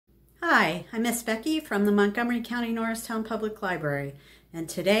Hi, I'm Miss Becky from the Montgomery County Norristown Public Library, and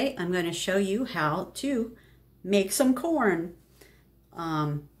today I'm going to show you how to make some corn.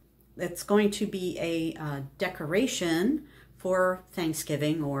 It's going to be a decoration for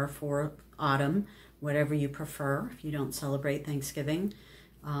Thanksgiving or for autumn, whatever you prefer. If you don't celebrate Thanksgiving,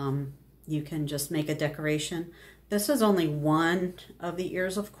 you can just make a decoration. This is only one of the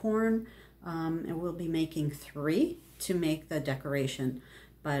ears of corn, and we'll be making 3 to make the decoration.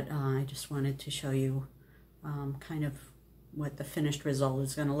 But I just wanted to show you kind of what the finished result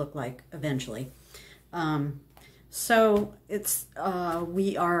is going to look like eventually. So it's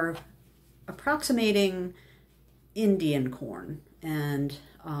we are approximating Indian corn, and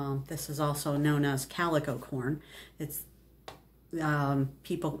this is also known as calico corn. It's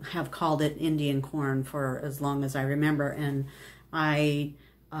people have called it Indian corn for as long as I remember, and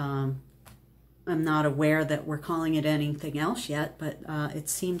I'm not aware that we're calling it anything else yet, but it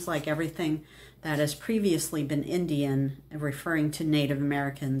seems like everything that has previously been Indian, referring to Native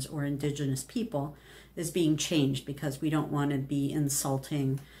Americans or indigenous people, is being changed because we don't want to be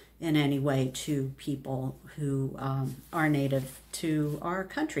insulting in any way to people who are native to our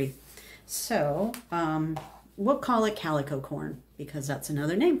country. So we'll call it calico corn because that's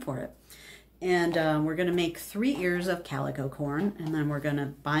another name for it. And we're going to make 3 ears of calico corn, and then we're going to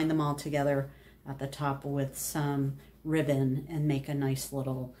bind them all together at the top with some ribbon and make a nice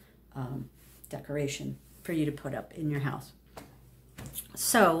little decoration for you to put up in your house.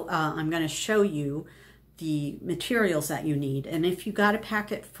 So I'm going to show you the materials that you need, and if you got a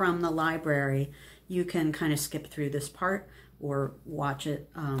packet from the library, you can kind of skip through this part or watch it.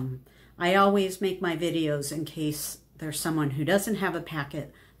 I always make my videos in case there's someone who doesn't have a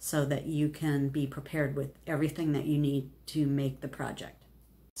packet, so that you can be prepared with everything that you need to make the project.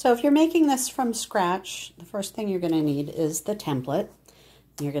 So if you're making this from scratch, the first thing you're going to need is the template.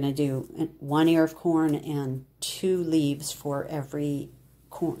 You're going to do 1 ear of corn and 2 leaves for every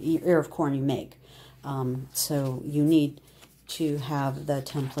ear of corn you make. So you need to have the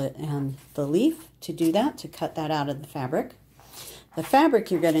template and the leaf to do that, to cut that out of the fabric. The fabric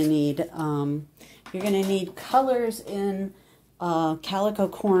you're going to need colors in calico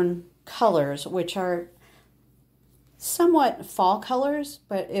corn colors, which are somewhat fall colors,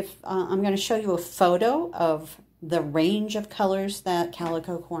 but if I'm going to show you a photo of the range of colors that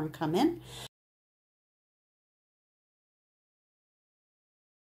calico corn come in.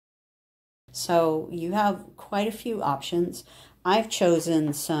 So you have quite a few options. I've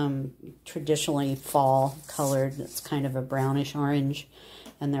chosen some traditionally fall colored. It's kind of a brownish orange,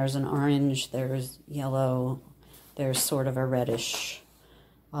 and there's an orange, there's yellow, there's sort of a reddish,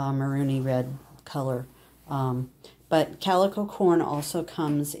 maroony red color. But calico corn also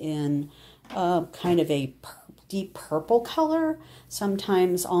comes in kind of a deep purple color,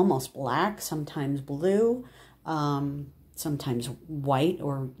 sometimes almost black, sometimes blue, sometimes white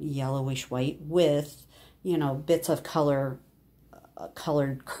or yellowish white with, you know, bits of color,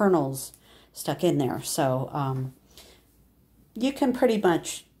 colored kernels stuck in there. So you can pretty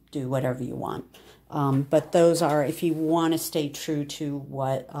much do whatever you want. But those are, if you want to stay true to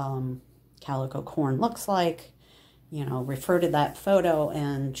what calico corn looks like, you know, refer to that photo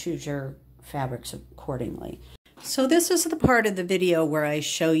and choose your fabrics accordingly. So this is the part of the video where I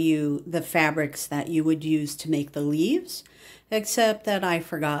show you the fabrics that you would use to make the leaves, except that I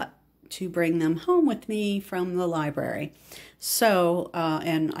forgot to bring them home with me from the library. So,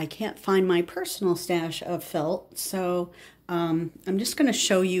 and I can't find my personal stash of felt, so I'm just going to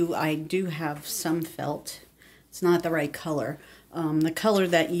show you. I do have some felt. It's not the right color. The color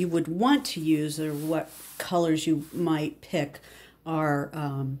that you would want to use, or what colors you might pick, are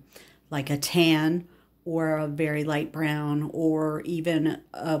like a tan or a very light brown, or even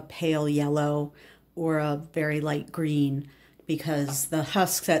a pale yellow or a very light green, because the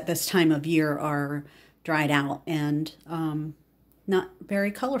husks at this time of year are dried out and not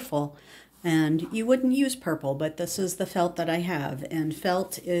very colorful. And you wouldn't use purple, but this is the felt that I have. And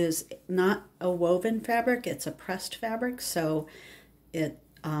felt is not a woven fabric, it's a pressed fabric, so it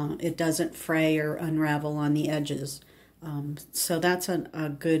doesn't fray or unravel on the edges. So that's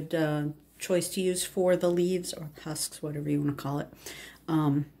a good choice to use for the leaves or husks, whatever you want to call it.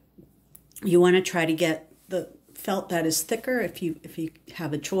 You want to try to get the felt that is thicker if you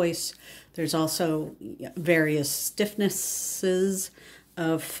have a choice. There's also various stiffnesses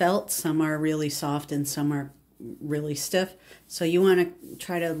of felt. Some are really soft and some are really stiff. So you want to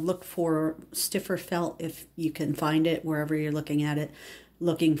try to look for stiffer felt if you can find it wherever you're looking at it.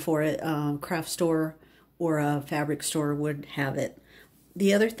 Looking for it, craft store or a fabric store would have it.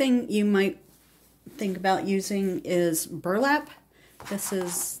 The other thing you might think about using is burlap. This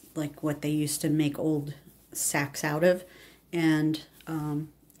is like what they used to make old sacks out of, and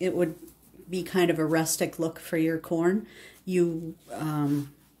it would be kind of a rustic look for your corn. You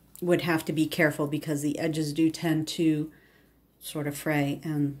would have to be careful because the edges do tend to sort of fray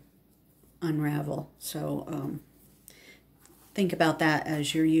and unravel. So think about that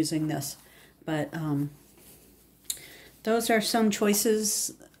as you're using this. But those are some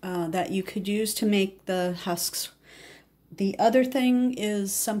choices that you could use to make the husks. The other thing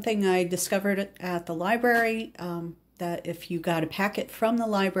is something I discovered at the library, that if you got a packet from the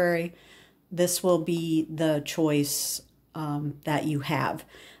library, this will be the choice that you have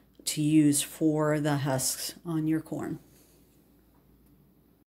to use for the husks on your corn.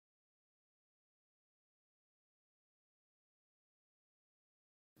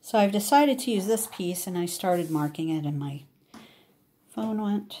 So I've decided to use this piece, and I started marking it, and my phone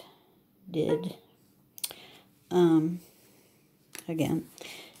went dead again.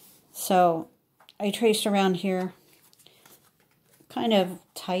 So I traced around here, kind of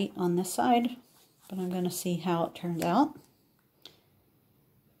tight on this side, but I'm going to see how it turns out.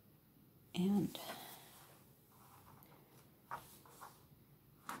 And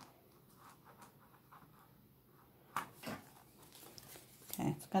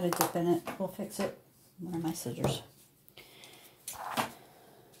okay, it's got a dip in it. We'll fix it. Where are my scissors?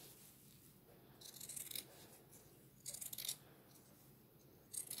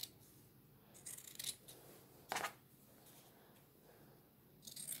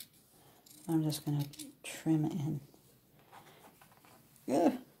 I'm just going to trim it in.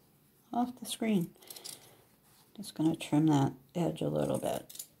 Ugh, off the screen. Just going to trim that edge a little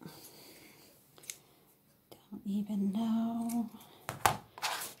bit. Don't even know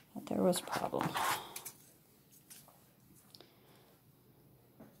that there was a problem.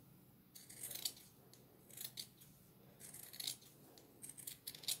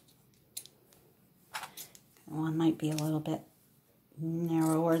 One might be a little bit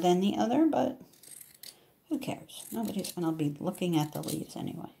narrower than the other, but who cares? Nobody's going to be looking at the leaves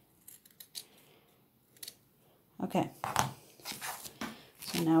anyway. Okay,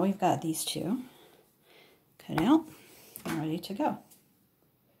 so now we've got these two cut out and ready to go.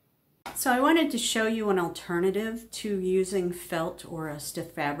 So I wanted to show you an alternative to using felt or a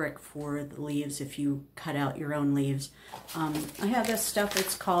stiff fabric for the leaves if you cut out your own leaves. I have this stuff,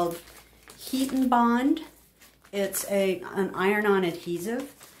 it's called Heat and Bond. It's an iron-on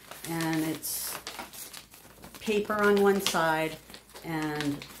adhesive, and it's paper on one side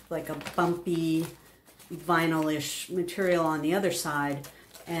and like a bumpy vinyl-ish material on the other side.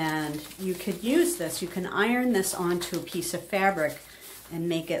 And you could use this, you can iron this onto a piece of fabric and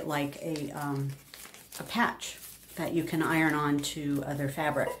make it like a patch that you can iron on to other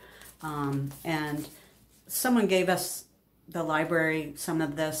fabric. And someone gave us, the library, some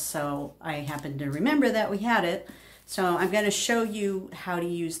of this, so I happened to remember that we had it. So I'm going to show you how to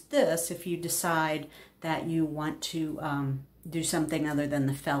use this if you decide that you want to do something other than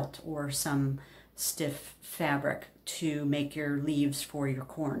the felt or some stiff fabric to make your leaves for your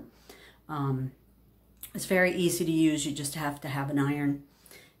corn. It's very easy to use, you just have to have an iron,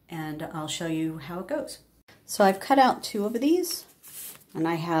 and I'll show you how it goes. So I've cut out two of these, and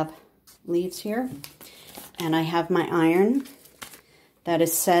I have leaves here. And I have my iron that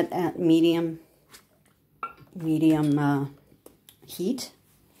is set at medium heat.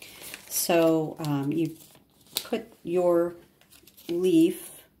 So you put your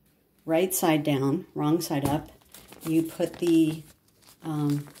leaf right side down, wrong side up. You put the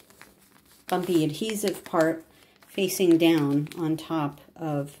bumpy adhesive part facing down on top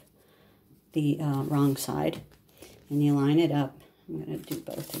of the wrong side, and you line it up. I'm going to do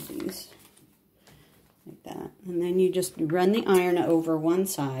both of these. Like that. And then you just run the iron over one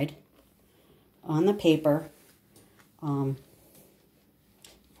side on the paper for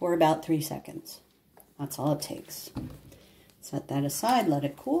about 3 seconds. That's all it takes. Set that aside, let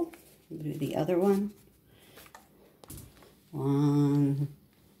it cool. Do the other one. 1,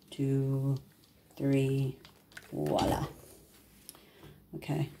 2, 3, voila.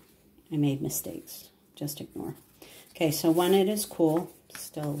 Okay, I made mistakes. Just ignore. Okay, so when it is cool,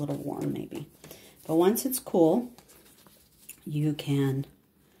 still a little warm maybe. But once it's cool, you can,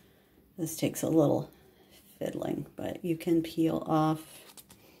 this takes a little fiddling, but you can peel off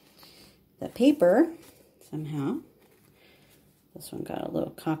the paper somehow. This one got a little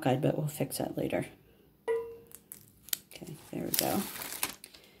cockeyed, but we'll fix that later. Okay, there we go.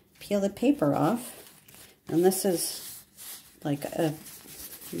 Peel the paper off, and this is like a,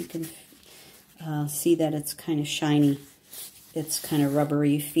 you can see that it's kind of shiny. It's kind of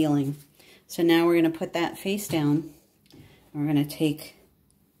rubbery feeling. So now we're going to put that face down. We're going to take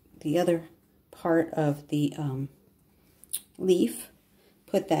the other part of the leaf,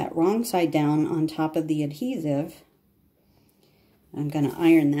 put that wrong side down on top of the adhesive. I'm going to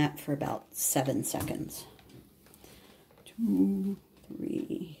iron that for about 7 seconds. 2,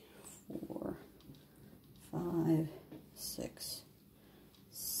 3, 4, 5, 6,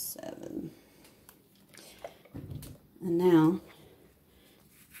 7. And now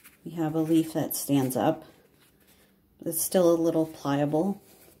we have a leaf that stands up. It's still a little pliable.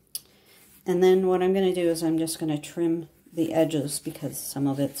 And then what I'm going to do is I'm just going to trim the edges because some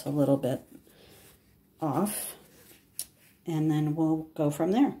of it's a little bit off. And then we'll go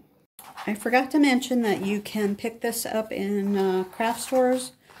from there. I forgot to mention that you can pick this up in craft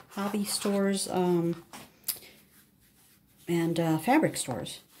stores, hobby stores, and fabric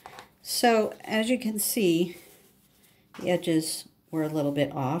stores. So as you can see, the edges were a little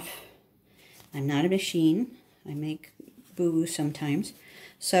bit off. I'm not a machine. I make boo-boo sometimes.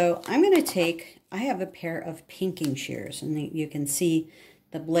 So I'm going to take, I have a pair of pinking shears, and you can see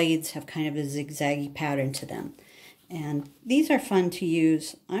the blades have kind of a zigzaggy pattern to them. And these are fun to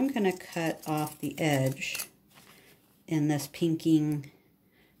use. I'm going to cut off the edge in this pinking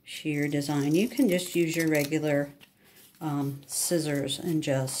shear design. You can just use your regular scissors and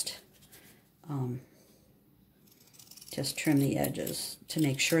just trim the edges to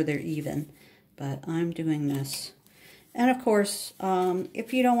make sure they're even. But I'm doing this. And of course,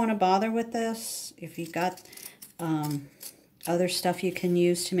 if you don't want to bother with this, if you've got other stuff you can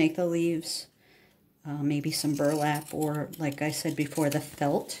use to make the leaves, maybe some burlap, or like I said before, the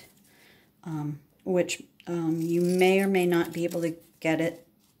felt, which you may or may not be able to get it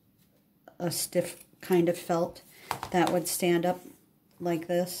a stiff kind of felt that would stand up like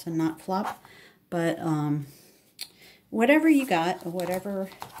this and not flop. But whatever you got, whatever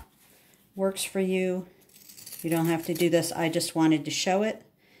works for you, you don't have to do this. I just wanted to show it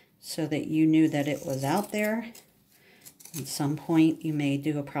so that you knew that it was out there. At some point you may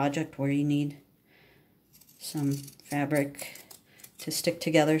do a project where you need some fabric to stick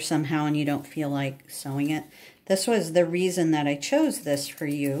together somehow and you don't feel like sewing it. This was the reason that I chose this for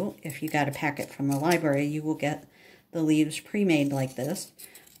you. If you got a packet from the library, you will get the leaves pre-made like this,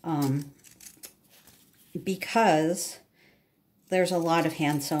 because there's a lot of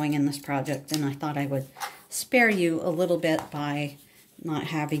hand sewing in this project, and I thought I would spare you a little bit by not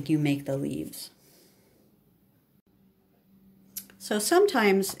having you make the leaves. So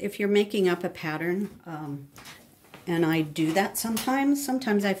sometimes if you're making up a pattern, and I do that sometimes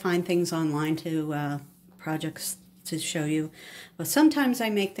I find things online to projects to show you, but sometimes I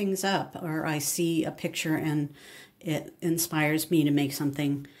make things up, or I see a picture and it inspires me to make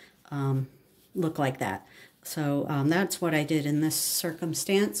something look like that. So that's what I did in this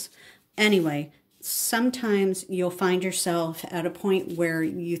circumstance. Anyway, sometimes you'll find yourself at a point where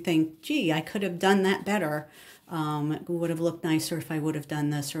you think, gee, I could have done that better. It would have looked nicer if I would have done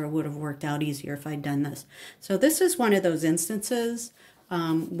this, or it would have worked out easier if I'd done this. So this is one of those instances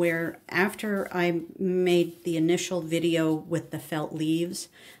where after I made the initial video with the felt leaves,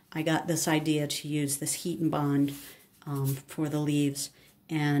 I got this idea to use this heat and bond for the leaves.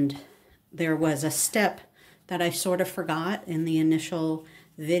 And there was a step that I sort of forgot in the initial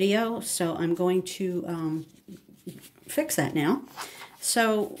video, so I'm going to fix that now.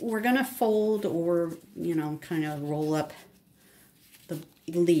 So we're going to fold, or, you know, kind of roll up the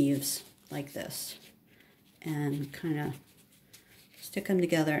leaves like this and kind of stick them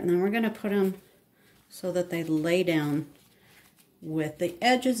together. And then we're going to put them so that they lay down with the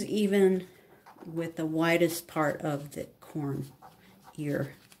edges even with the widest part of the corn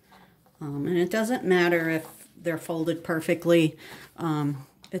ear. And it doesn't matter if they're folded perfectly.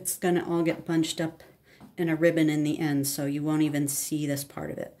 It's going to all get bunched up in a ribbon in the end, so you won't even see this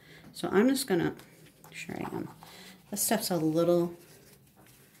part of it. So I'm just going to, sure I am. This stuff's a little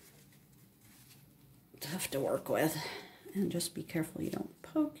tough to work with. And just be careful you don't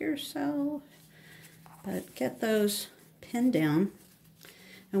poke yourself. But get those pinned down.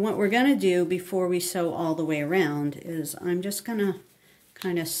 And what we're going to do before we sew all the way around is I'm just going to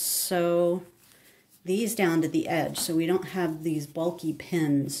kind of sew these down to the edge so we don't have these bulky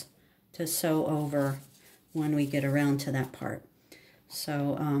pins to sew over when we get around to that part.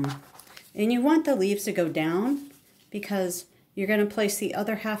 So, and you want the leaves to go down because you're going to place the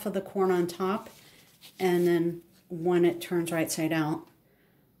other half of the corn on top, and then when it turns right side out,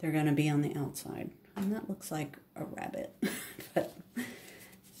 they're going to be on the outside. And that looks like a rabbit, but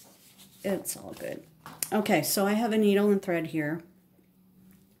it's all good. Okay, so I have a needle and thread here,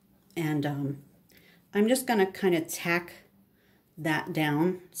 and I'm just going to kind of tack that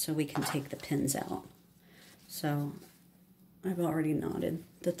down so we can take the pins out. So I've already knotted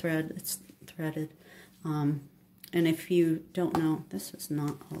the thread. It's threaded. And if you don't know, this is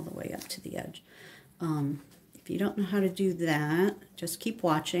not all the way up to the edge. If you don't know how to do that, just keep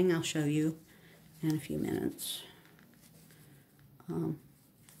watching. I'll show you in a few minutes.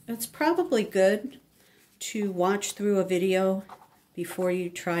 It's probably good to watch through a video before you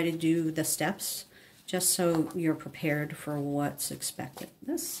try to do the steps, just so you're prepared for what's expected.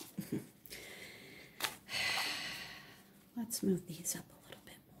 Let's move these up a little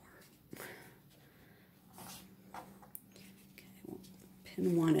bit more. Okay, we'll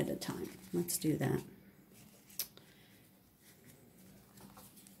pin one at a time. Let's do that.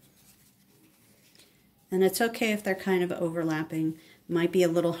 And it's okay if they're kind of overlapping. Might be a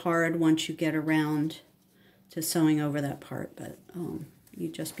little hard once you get around to sewing over that part, but you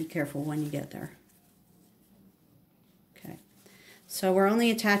just be careful when you get there. Okay, so we're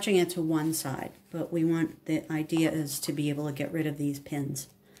only attaching it to one side, but the idea is to be able to get rid of these pins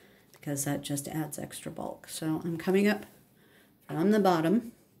because that just adds extra bulk. So I'm coming up from the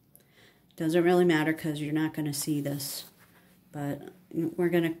bottom. Doesn't really matter because you're not going to see this, but we're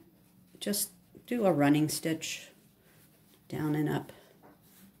going to just do a running stitch down and up.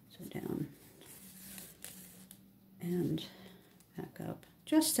 So down and back up,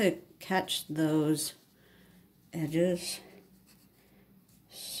 just to catch those edges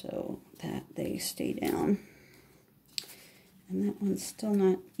so that they stay down. And that one's still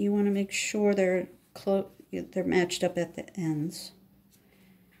not, you want to make sure they're matched up at the ends,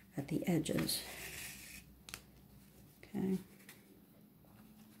 at the edges. Okay.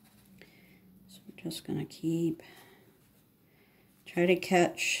 So we're just going to try to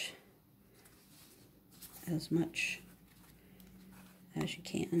catch as much as you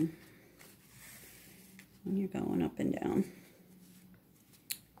can when you're going up and down.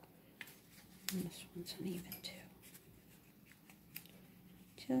 And this one's uneven too.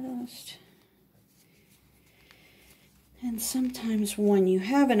 And sometimes when you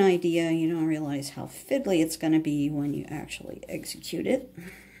have an idea, you don't realize how fiddly it's going to be when you actually execute it.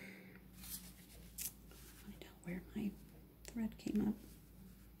 Find out where my thread came up.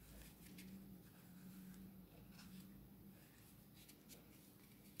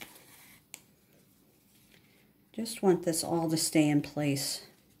 Just want this all to stay in place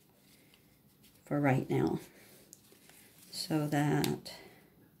for right now, so that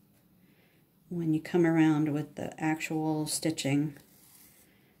when you come around with the actual stitching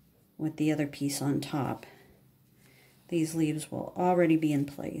with the other piece on top, these leaves will already be in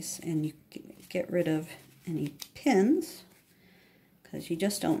place, and you get rid of any pins because you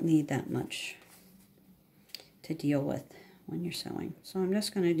just don't need that much to deal with when you're sewing. So I'm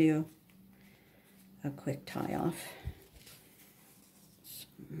just going to do a quick tie off. So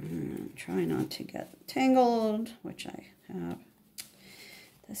try not to get tangled, which I have.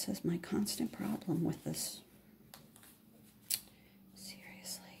 This is my constant problem with this.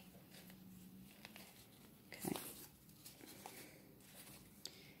 Seriously. Okay.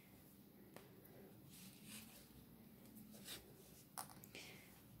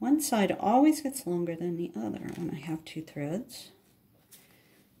 One side always gets longer than the other when I have two threads.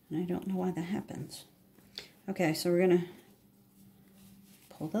 And I don't know why that happens. Okay, so we're going to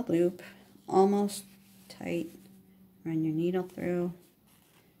pull the loop almost tight, run your needle through,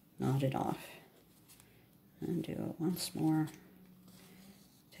 knot it off, and do it once more.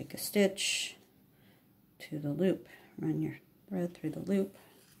 Take a stitch to the loop, run your thread through the loop,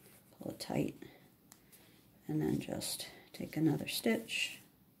 pull it tight, and then just take another stitch.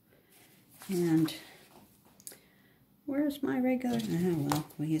 And where's my regular? Oh, well,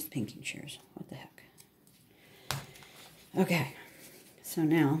 we used pinking shears. What the heck? Okay, so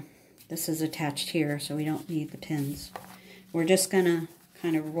now this is attached here, so we don't need the pins. We're just going to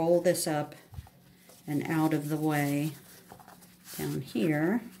kind of roll this up and out of the way down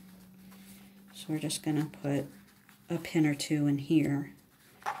here. So we're just going to put a pin or two in here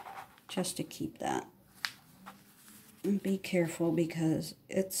just to keep that. And be careful because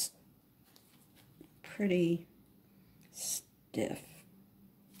it's pretty stiff.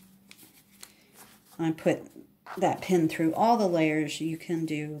 I put that pin through all the layers. You can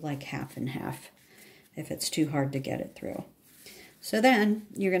do like half and half if it's too hard to get it through. So then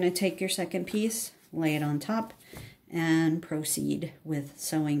you're going to take your second piece, lay it on top, and proceed with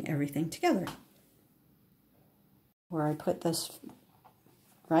sewing everything together. Where I put this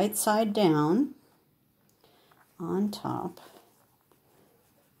right side down on top,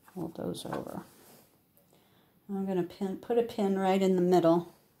 fold those over. I'm going to put a pin right in the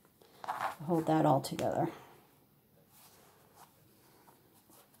middle to hold that all together.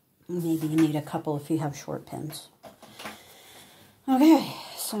 Maybe you need a couple if you have short pins. Okay,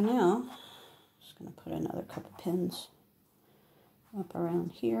 so now I'm just going to put another couple pins up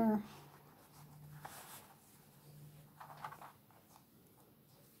around here.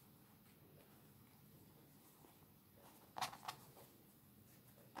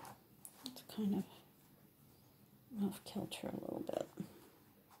 It's kind of off kilter a little bit.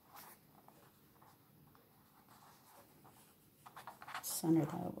 Center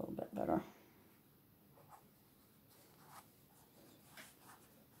that a little bit better.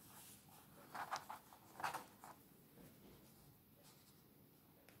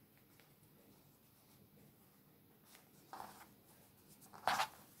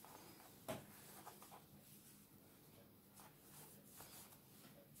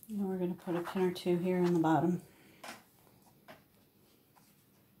 Now we're going to put a pin or two here in the bottom.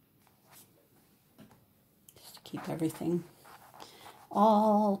 Just to keep everything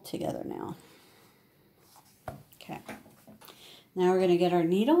all together now. Okay. Now we're going to get our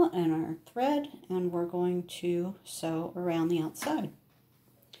needle and our thread, and we're going to sew around the outside.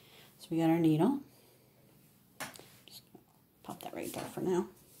 So we got our needle. Just pop that right there for now.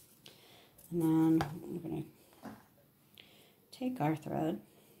 And then we're going to take our thread,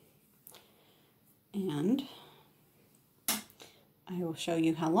 and I will show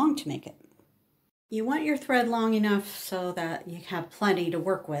you how long to make it. You want your thread long enough so that you have plenty to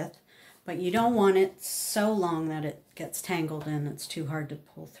work with, but you don't want it so long that it gets tangled and it's too hard to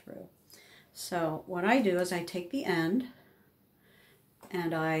pull through. So what I do is I take the end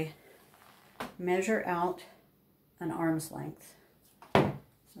and I measure out an arm's length. So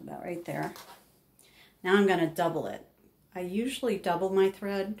about right there. Now I'm going to double it. I usually double my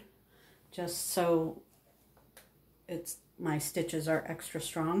thread just so my stitches are extra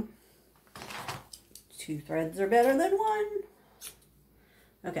strong. 2 threads are better than 1.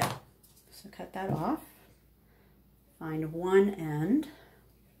 Okay, so cut that off. Find one end.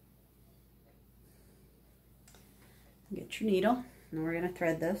 Get your needle, and we're going to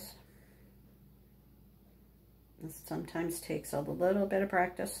thread this. This sometimes takes a little bit of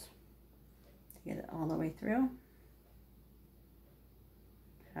practice to get it all the way through.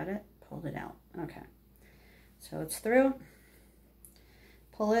 Got it, pulled it out. Okay, so it's through.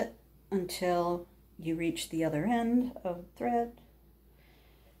 Pull it until you reach the other end of the thread,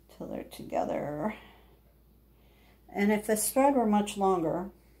 till they're together. And if this thread were much longer,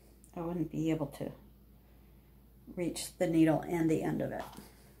 I wouldn't be able to reach the needle and the end of it.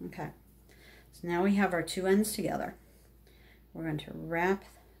 Okay, so now we have our 2 ends together. We're going to wrap,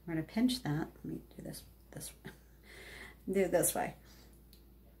 we're going to pinch that. Let me do this way. Do it this way.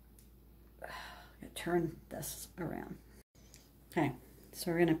 Turn this around. Okay, so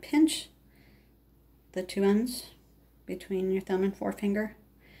we're going to pinch the 2 ends between your thumb and forefinger,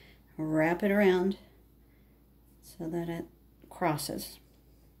 wrap it around so that it crosses.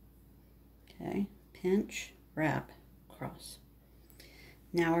 Okay, pinch, wrap, cross.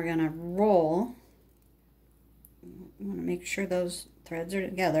 Now we're going to roll. You want to make sure those threads are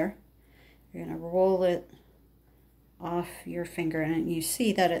together. You're going to roll it off your finger, and you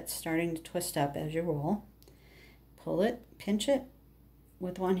see that it's starting to twist up as you roll. Pull it, pinch it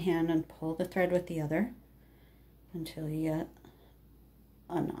with one hand and pull the thread with the other until you get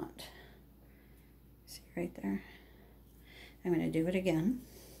a knot. See right there? I'm going to do it again.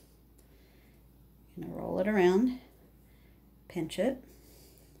 I'm going to roll it around, pinch it,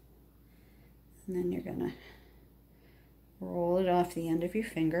 and then you're going to roll it off the end of your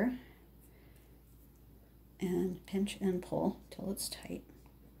finger and pinch and pull till it's tight.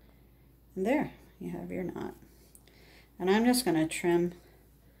 And there, you have your knot. And I'm just going to trim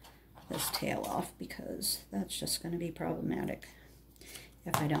this tail off because that's just going to be problematic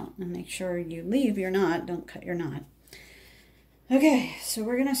if I don't. And make sure you leave your knot, don't cut your knot. Okay, so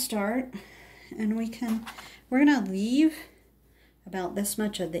we're going to start, and we're going to leave about this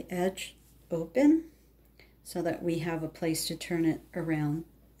much of the edge open so that we have a place to turn it around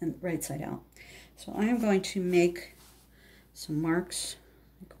and right side out. So I am going to make some marks,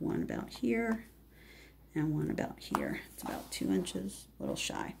 like one about here and one about here. It's about 2 inches, a little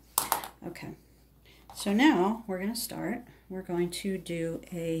shy. Okay, so now we're going to start. We're going to do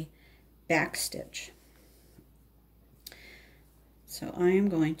a back stitch. So I am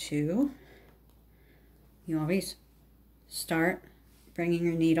going to, you always start bringing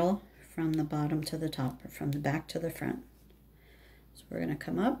your needle from the bottom to the top, or from the back to the front. So we're going to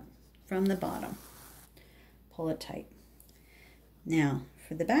come up from the bottom, pull it tight. Now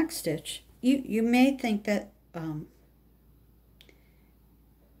for the back stitch, you may think that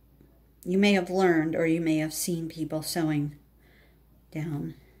you may have learned, or you may have seen people sewing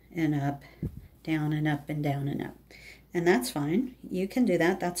down and up, down and up, and down and up. And that's fine. You can do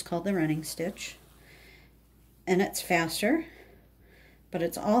that. That's called the running stitch. And it's faster, but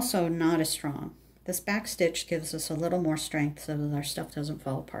it's also not as strong. This back stitch gives us a little more strength so that our stuff doesn't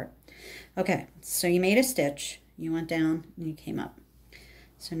fall apart. Okay, so you made a stitch, you went down and you came up.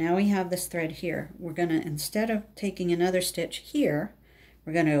 So now we have this thread here. We're gonna, instead of taking another stitch here,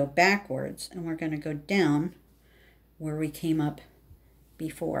 we're gonna go backwards and we're gonna go down where we came up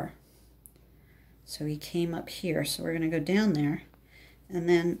before. So we came up here, so we're gonna go down there and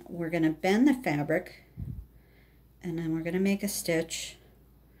then we're gonna bend the fabric and then we're gonna make a stitch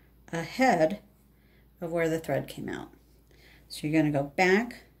ahead of where the thread came out. So you're going to go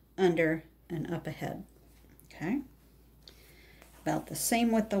back, under, and up ahead. Okay? About the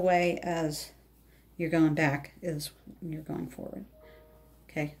same width away as you're going back is when you're going forward.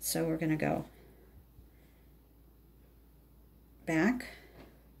 Okay, so we're going to go back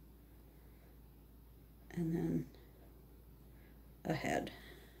and then ahead.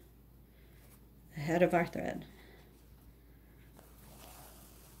 Ahead of our thread.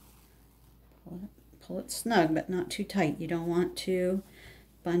 Pull it snug, but not too tight. You don't want to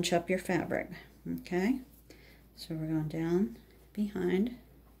bunch up your fabric. Okay? So we're going down behind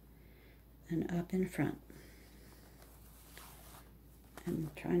and up in front.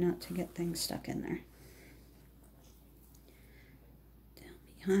 And try not to get things stuck in there. Down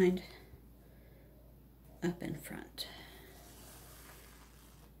behind, up in front.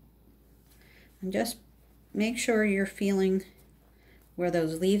 And just make sure you're feeling where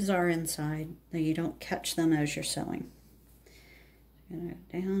those leaves are inside, that you don't catch them as you're sewing. You're gonna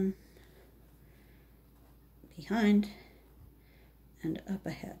go down, behind, and up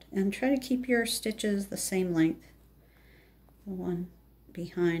ahead. And try to keep your stitches the same length. The one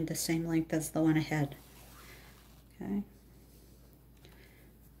behind the same length as the one ahead. Okay.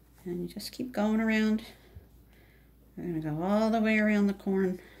 And you just keep going around. We're gonna go all the way around the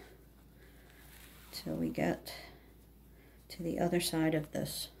corn till we get to the other side of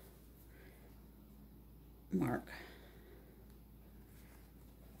this mark.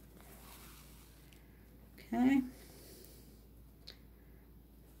 Okay.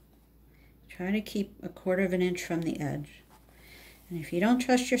 Try to keep 1/4 of an inch from the edge. And if you don't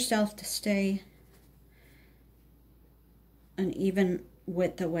trust yourself to stay an even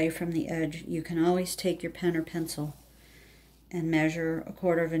width away from the edge, you can always take your pen or pencil and measure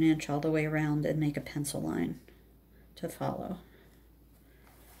 1/4 of an inch all the way around and make a pencil line to follow.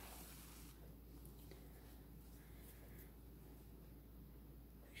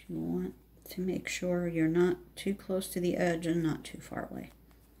 You want to make sure you're not too close to the edge and not too far away.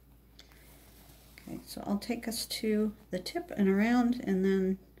 Okay, so I'll take us to the tip and around, and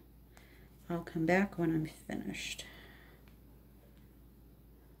then I'll come back when I'm finished.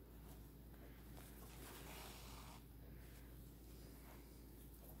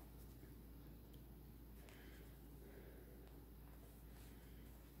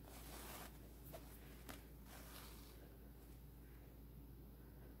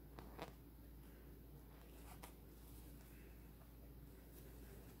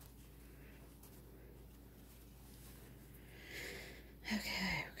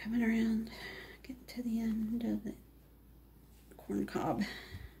 Okay, we're coming around, getting to the end of the corn cob.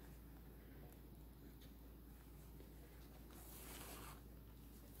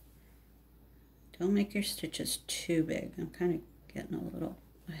 Don't make your stitches too big. I'm kind of getting a little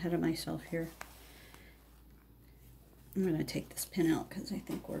ahead of myself here. I'm going to take this pin out because I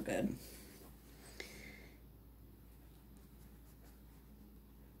think we're good.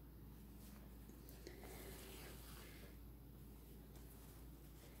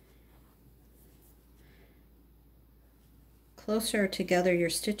 Closer together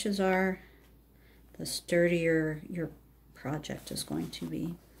your stitches are, the sturdier your project is going to be.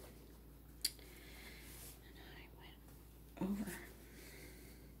 And I went over.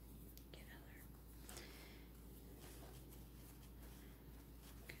 Get other.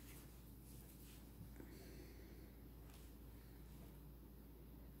 Okay.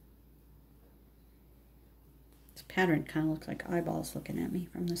 This pattern kind of looks like eyeballs looking at me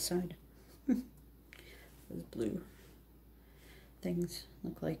from this side. Those blue things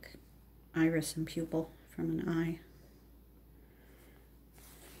look like iris and pupil from an eye.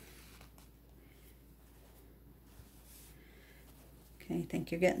 Okay,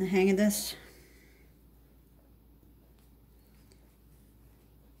 think you're getting the hang of this?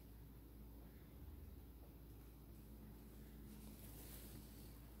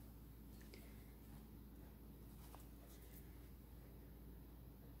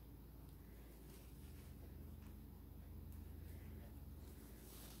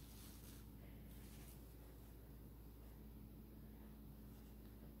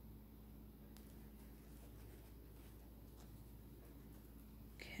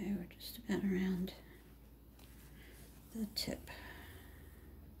 just about around the tip.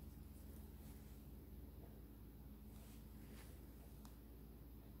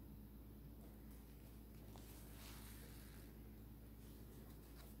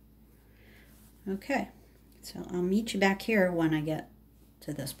 Okay, so I'll meet you back here when I get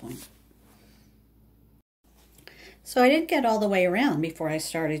to this point. So I didn't get all the way around before I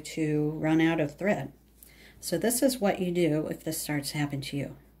started to run out of thread. So this is what you do if this starts to happen to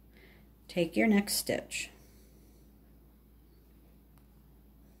you. Take your next stitch,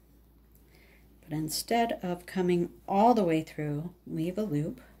 but instead of coming all the way through, leave a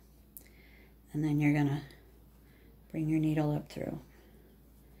loop, and then you're gonna bring your needle up through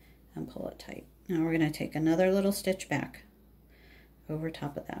and pull it tight. Now we're going to take another little stitch back over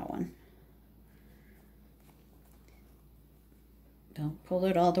top of that one. Don't pull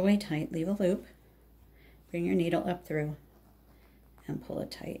it all the way tight, leave a loop, bring your needle up through and pull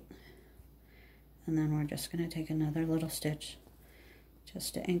it tight. And then we're just going to take another little stitch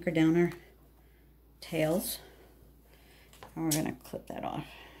just to anchor down our tails. And we're going to clip that off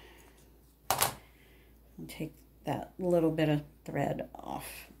and take that little bit of thread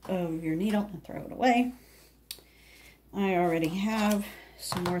off of your needle and throw it away. I already have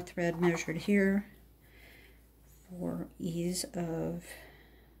some more thread measured here for ease of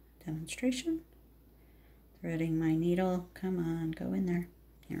demonstration. Threading my needle. Come on, go in there.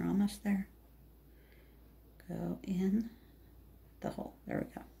 You're almost there. Go in the hole. There we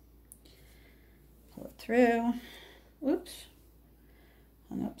go. Pull it through. Whoops.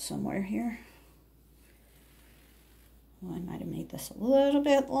 Hung up somewhere here. Well, I might have made this a little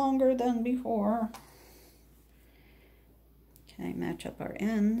bit longer than before. Okay, match up our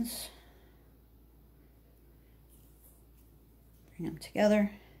ends. Bring them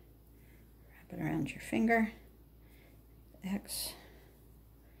together. Wrap it around your finger. X.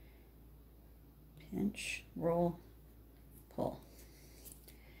 Pinch, roll, pull.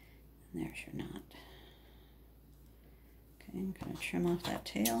 And there's your knot. Okay, I'm going to trim off that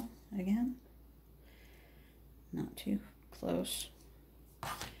tail again. Not too close.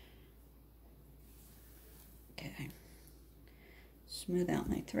 Okay. Smooth out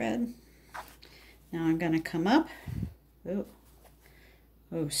my thread. Now I'm going to come up.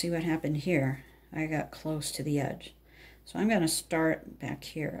 Oh, see what happened here? I got close to the edge. So I'm going to start back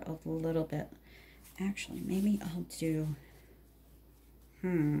here a little bit. Actually, maybe I'll do...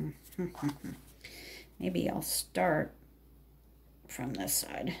 Maybe I'll start from this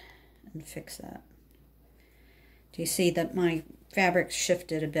side and fix that. Do you see that my fabric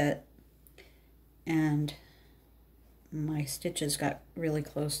shifted a bit and my stitches got really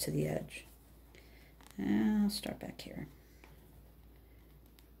close to the edge? I'll start back here.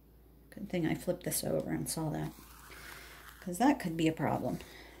 Good thing I flipped this over and saw that, because that could be a problem.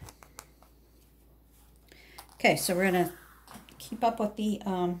 Okay, so we're going to keep up with the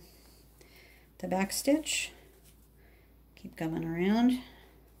back stitch. Keep going around,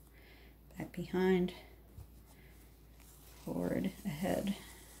 back behind, forward, ahead.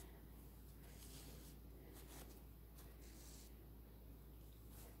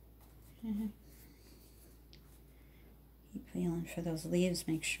 Keep feeling for those leaves,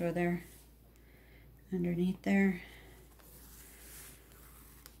 make sure they're underneath there.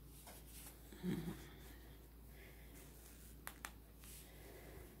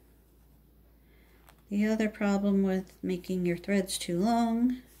 The other problem with making your threads too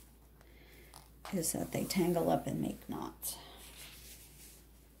long is that they tangle up and make knots.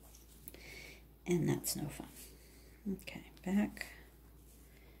 And that's no fun. Okay, back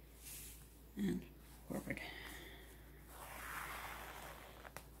and forward.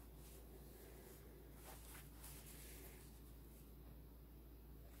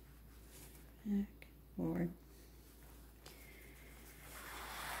 Back, forward.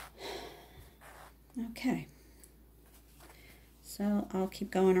 Okay, so I'll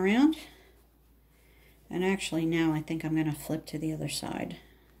keep going around, and actually now I think I'm going to flip to the other side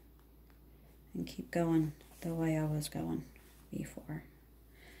and keep going the way I was going before,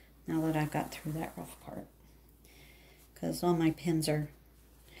 now that I've got through that rough part, because all my pins are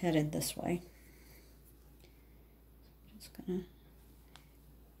headed this way. Just gonna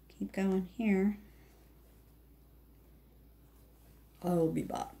keep going here. I'll be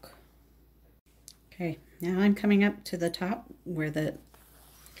back. Okay, now I'm coming up to the top where the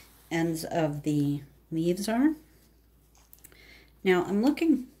ends of the leaves are. Now I'm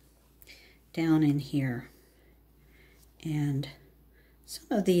looking down in here, and some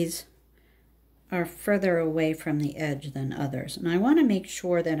of these are further away from the edge than others, and I want to make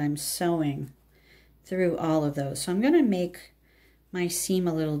sure that I'm sewing through all of those. So I'm going to make my seam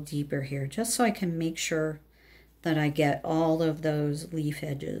a little deeper here, just so I can make sure that I get all of those leaf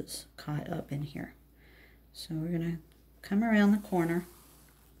edges caught up in here. So we're going to come around the corner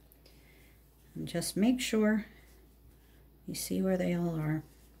and just make sure you see where they all are.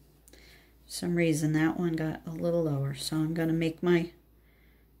 For some reason that one got a little lower, so I'm going to make my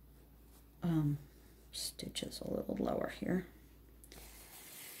stitches a little lower here.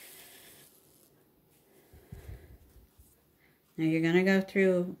 Now you're going to go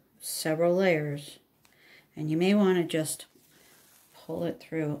through several layers, and you may want to just pull it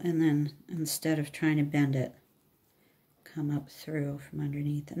through, and then instead of trying to bend it, come up through from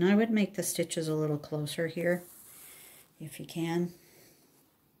underneath. And I would make the stitches a little closer here if you can,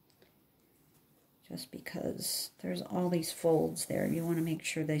 just because there's all these folds there. You want to make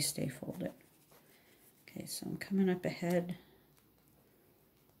sure they stay folded. Okay, so I'm coming up ahead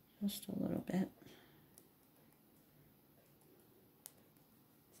just a little bit.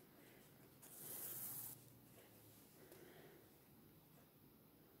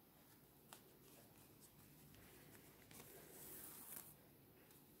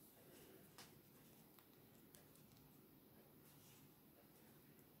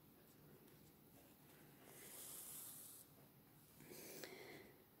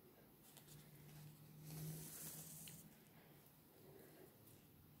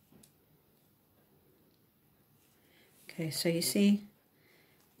 Okay, so you see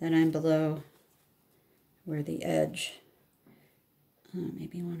that I'm below where the edge,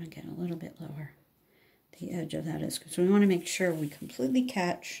 maybe you want to get a little bit lower, the edge of that is, because we want to make sure we completely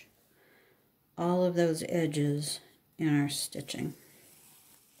catch all of those edges in our stitching.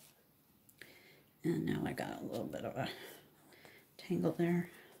 And now I got a little bit of a tangle there.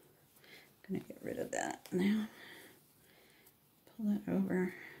 I'm going to get rid of that now. Pull that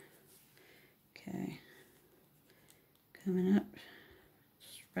over. Okay. Coming up,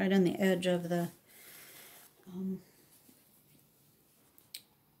 just right on the edge of the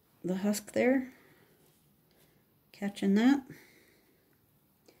husk there. Catching that.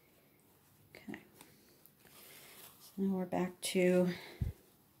 Okay. So now we're back to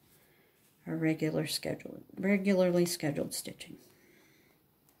our regularly scheduled stitching.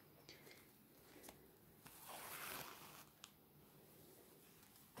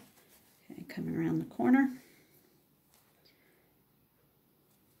 Okay, coming around the corner.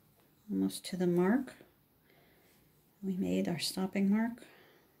 Almost to the mark. We made our stopping mark.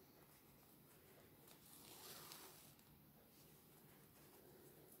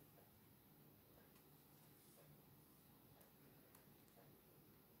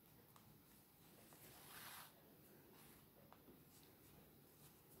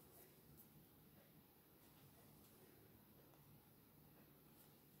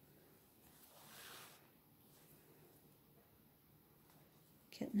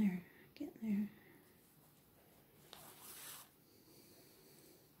 Getting there. Getting there.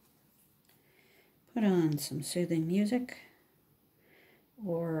 Put on some soothing music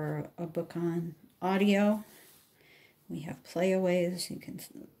or a book on audio. We have playaways.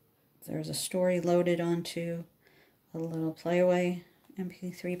 There's a story loaded onto a little playaway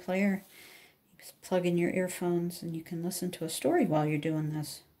MP3 player. You just plug in your earphones and you can listen to a story while you're doing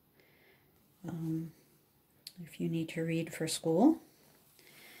this. If you need to read for school,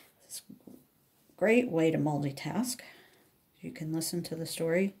 it's a great way to multitask. You can listen to the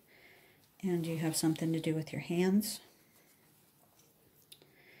story and you have something to do with your hands,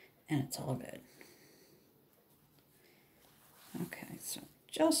 and it's all good. Okay, so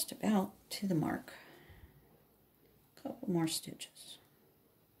just about to the mark. A couple more stitches.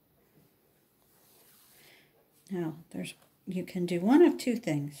 Now, you can do one of two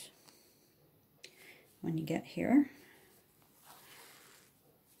things when you get here.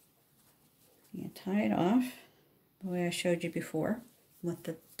 You tie it off the way I showed you before with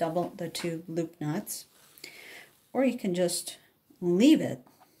the two loop knots, or you can just leave it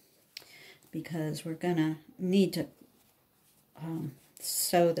because we're gonna need to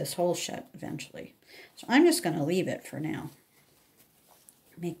sew this hole shut eventually. So I'm just gonna leave it for now.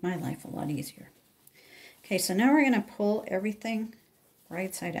 Make my life a lot easier. Okay, so now we're gonna pull everything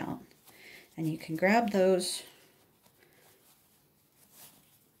right side out, and you can grab those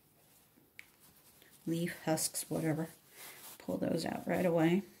leaf husks, whatever, pull those out right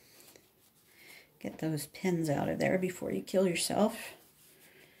away. Get those pins out of there before you kill yourself.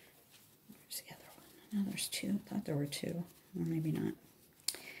 Where's the other one? No, there's two. I thought there were two. Or maybe not.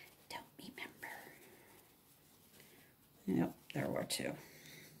 Don't remember. Yep, there were two.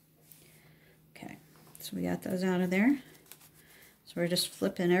 Okay, so we got those out of there. So we're just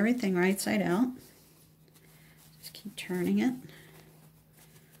flipping everything right side out. Just keep turning it.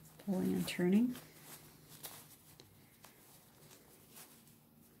 Pulling and turning.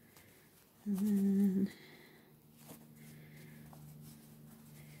 And then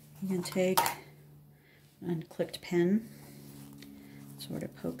you can take an unclipped pen, sort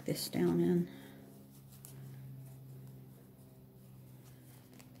of poke this down in.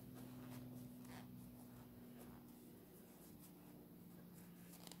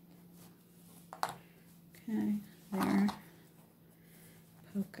 Okay, there.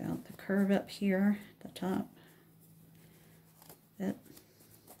 Poke out the curve up here at the top. Bit.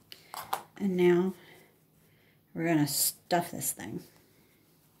 And now we're going to stuff this thing.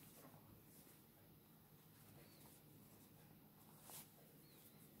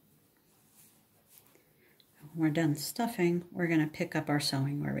 When we're done stuffing, we're going to pick up our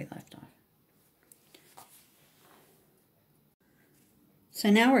sewing where we left off. So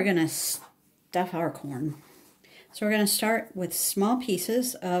now we're going to stuff our corn. So we're going to start with small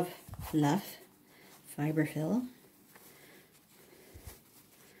pieces of fluff, fiberfill,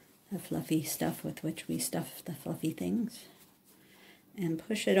 the fluffy stuff with which we stuff the fluffy things, and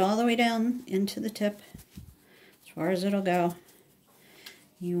push it all the way down into the tip as far as it'll go.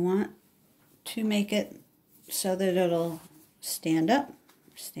 You want to make it so that it'll stand up,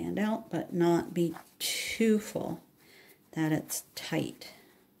 stand out, but not be too full, that it's tight.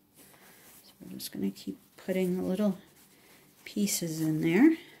 So we're just going to keep putting little pieces in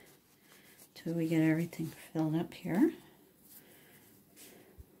there till we get everything filled up here.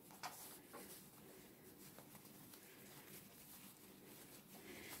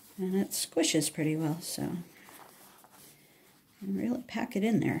 And it squishes pretty well, so you can really pack it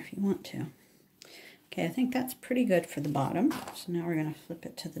in there if you want to. Okay, I think that's pretty good for the bottom. So now we're going to flip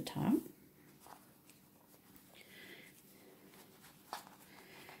it to the top.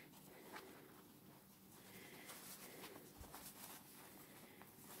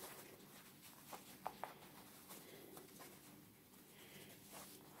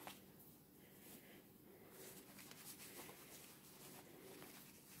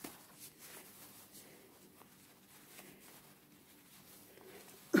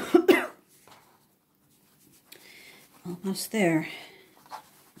 Almost there. A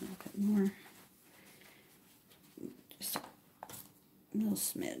little bit more. Just a little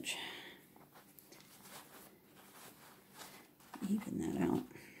smidge. Even that out.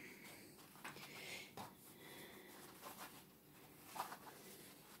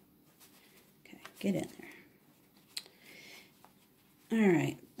 Okay, get in there.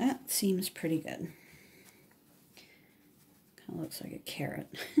 Alright, that seems pretty good. Kind of looks like a carrot.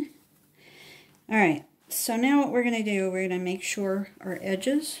 Alright. So now what we're going to do, we're going to make sure our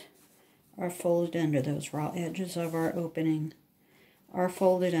edges are folded under. Those raw edges of our opening are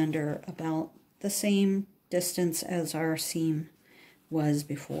folded under about the same distance as our seam was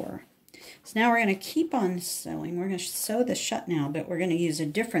before. So now we're going to keep on sewing. We're going to sew this shut now, but we're going to use a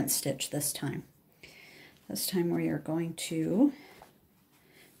different stitch this time. This time we are going to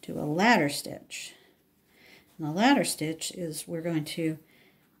do a ladder stitch. And the ladder stitch is we're going to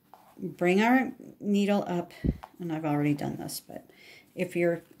bring our needle up, and I've already done this, but if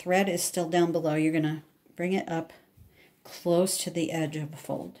your thread is still down below, you're going to bring it up close to the edge of a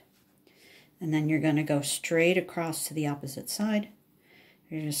fold. And then you're going to go straight across to the opposite side.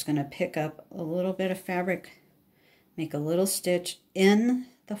 You're just going to pick up a little bit of fabric, make a little stitch in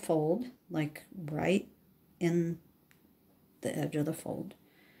the fold, like right in the edge of the fold.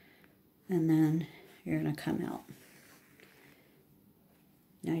 And then you're going to come out.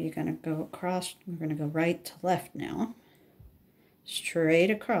 Now you're going to go across, we're going to go right to left now. Straight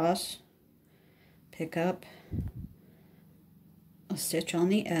across, pick up a stitch on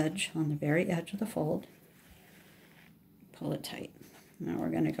the edge, on the very edge of the fold. Pull it tight. Now we're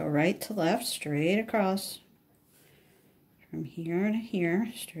going to go right to left, straight across. From here to here,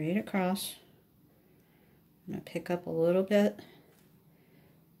 straight across. I'm going to pick up a little bit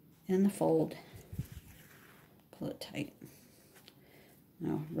in the fold. Pull it tight.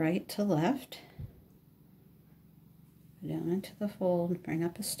 Now right to left, down into the fold, bring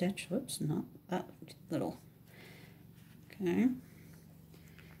up a stitch. Whoops, not that little. Okay,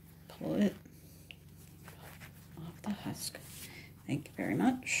 pull it off the husk. Thank you very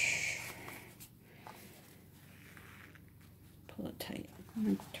much. Pull it tight. I'm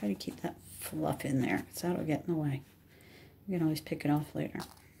going to try to keep that fluff in there because that'll get in the way. You can always pick it off later.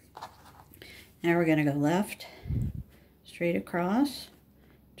 Now we're going to go left, straight across,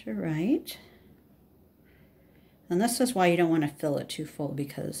 to right. And this is why you don't want to fill it too full,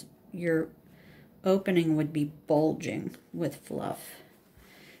 because your opening would be bulging with fluff.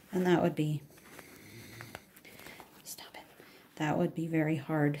 And that would be, stop it, that would be very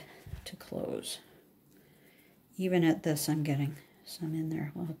hard to close. Even at this, I'm getting some in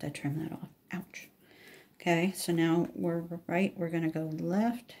there. We'll have to trim that off. Ouch. Okay, so now we're right. We're going to go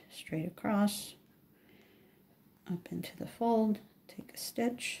left, straight across, up into the fold, take a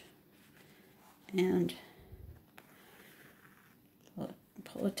stitch, and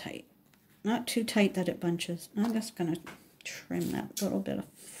pull it tight. Not too tight that it bunches. I'm just going to trim that little bit of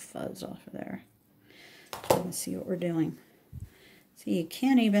fuzz off of there. Let's see what we're doing. See, you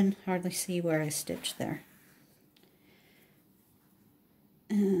can't even hardly see where I stitched there.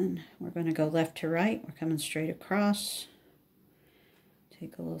 And we're going to go left to right. We're coming straight across.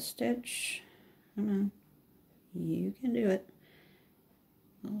 Take a little stitch. Come on. You can do it.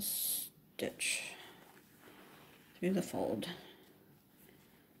 A little stitch through the fold.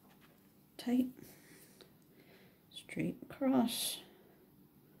 Tight. Straight across.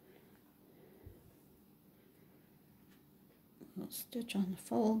 A little stitch on the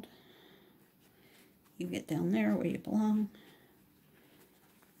fold. You get down there where you belong.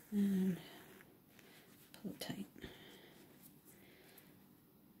 And pull it tight.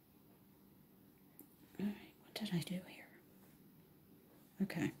 Alright, what did I do here?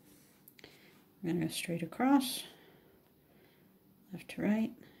 Okay. We're going to go straight across, left to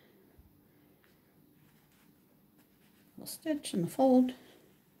right. Little stitch in the fold.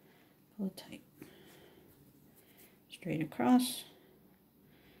 Pull it tight. Straight across.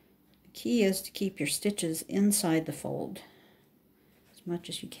 The key is to keep your stitches inside the fold as much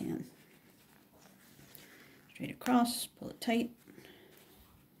as you can. Straight across, pull it tight.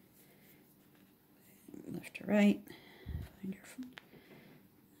 Left to right. Find your foot.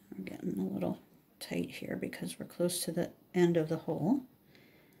 We're getting a little tight here because we're close to the end of the hole.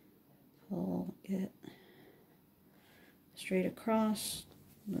 Pull it straight across,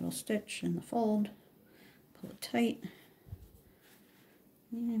 little stitch in the fold, pull it tight.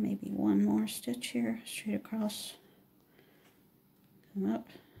 And maybe one more stitch here, straight across. Come up.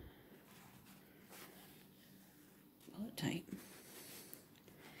 Pull it tight.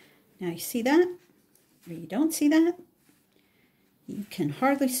 Now you see that? Or you don't see that? You can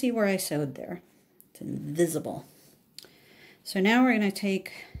hardly see where I sewed there. It's invisible. So now we're going to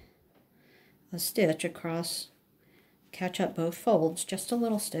take a stitch across, catch up both folds, just a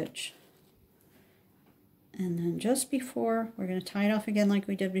little stitch. And then just before, we're going to tie it off again like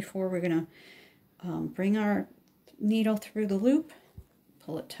we did before. We're going to bring our needle through the loop,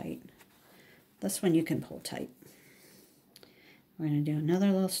 pull it tight. This one you can pull tight. We're going to do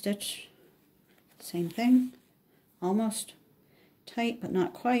another little stitch. Same thing, almost tight but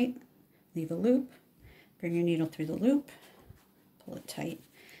not quite. Leave a loop, bring your needle through the loop, pull it tight.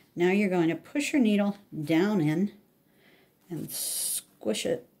 Now you're going to push your needle down in and squish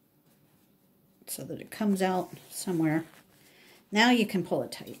it so that it comes out somewhere. Now you can pull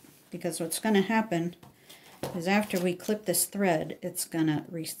it tight, because what's going to happen is after we clip this thread, it's going to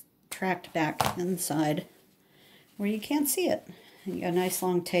retract back inside where you can't see it. And you got a nice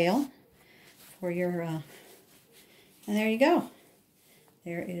long tail for your, and there you go.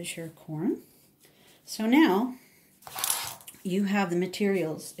 There is your corn. So now you have the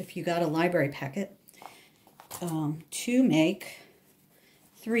materials, if you got a library packet, to make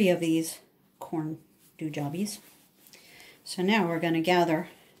 3 of these corn doojobbies. So now we're going to gather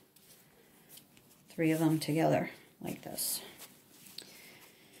 3 of them together like this.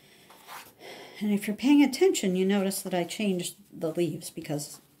 And if you're paying attention, you notice that I changed the leaves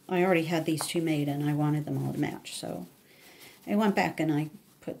because I already had these 2 made and I wanted them all to match. So I went back and I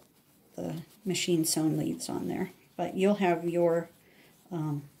put the machine sewn leaves on there. But you'll have your,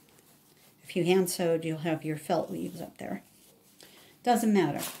 if you hand sewed, you'll have your felt leaves up there. Doesn't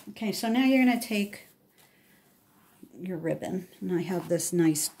matter. Okay, so now you're going to take your ribbon. And I have this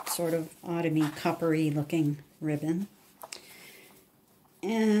nice sort of autumny, coppery looking ribbon.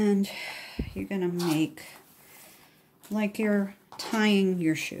 And you're going to make, like you're tying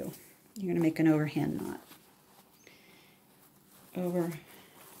your shoe, you're going to make an overhand knot. Over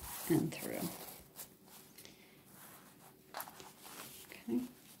and through. Okay.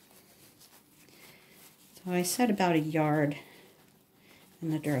 So I said about a yard in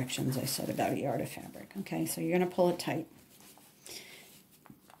the directions. I said about a yard of fabric. Okay, so you're going to pull it tight.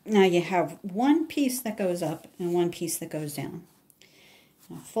 Now you have one piece that goes up and one piece that goes down.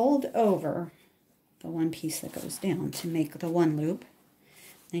 Now fold over the one piece that goes down to make the one loop.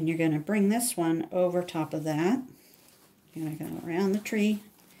 Then you're going to bring this one over top of that. You're going to go around the tree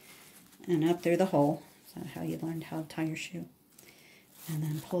and up through the hole. Is that how you learned how to tie your shoe? And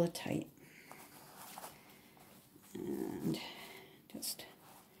then pull it tight. And just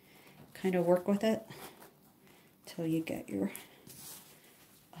kind of work with it till till you get your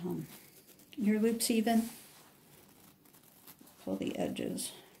loops even. Pull the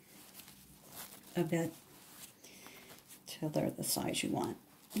edges a bit till they're the size you want.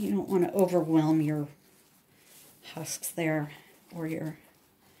 You don't want to overwhelm your husks there or your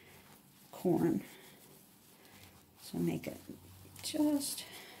corn. So make it just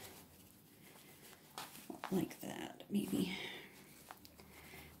like that, maybe.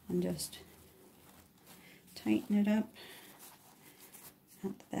 And just tighten it up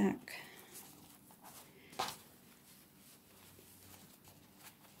at the back.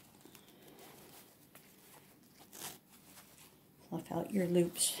 Fluff out your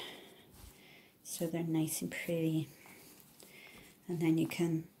loops so they're nice and pretty. And then you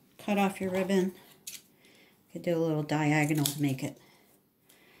can cut off your ribbon. You could do a little diagonal to make it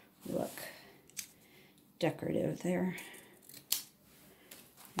look decorative there.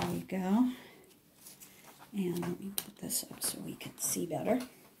 There you go. And let me put this up so we can see better.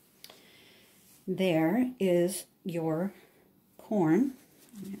 There is your corn.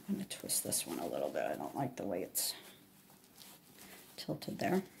 I'm going to twist this one a little bit. I don't like the way it's tilted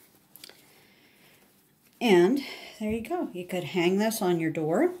there. And there you go. You could hang this on your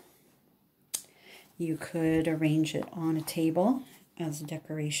door. You could arrange it on a table as a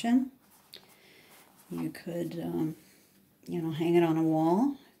decoration. You could, you know, hang it on a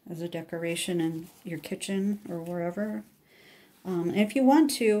wall as a decoration in your kitchen or wherever. If you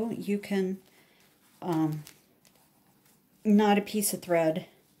want to, you can knot a piece of thread,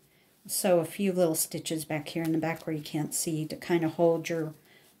 sew a few little stitches back here in the back where you can't see to kind of hold your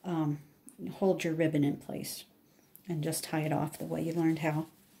ribbon in place, and just tie it off the way you learned how.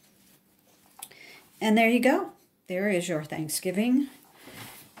 And there you go. There is your Thanksgiving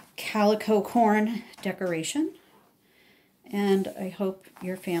calico corn decoration. And I hope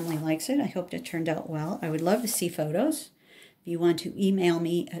your family likes it. I hope it turned out well. I would love to see photos. If you want to email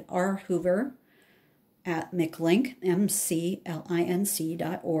me at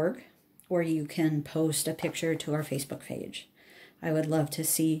rhoover@mclinc.org, or you can post a picture to our Facebook page. I would love to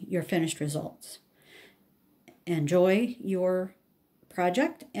see your finished results. Enjoy your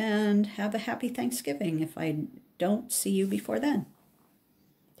project and have a happy Thanksgiving if I don't see you before then.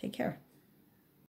 Take care.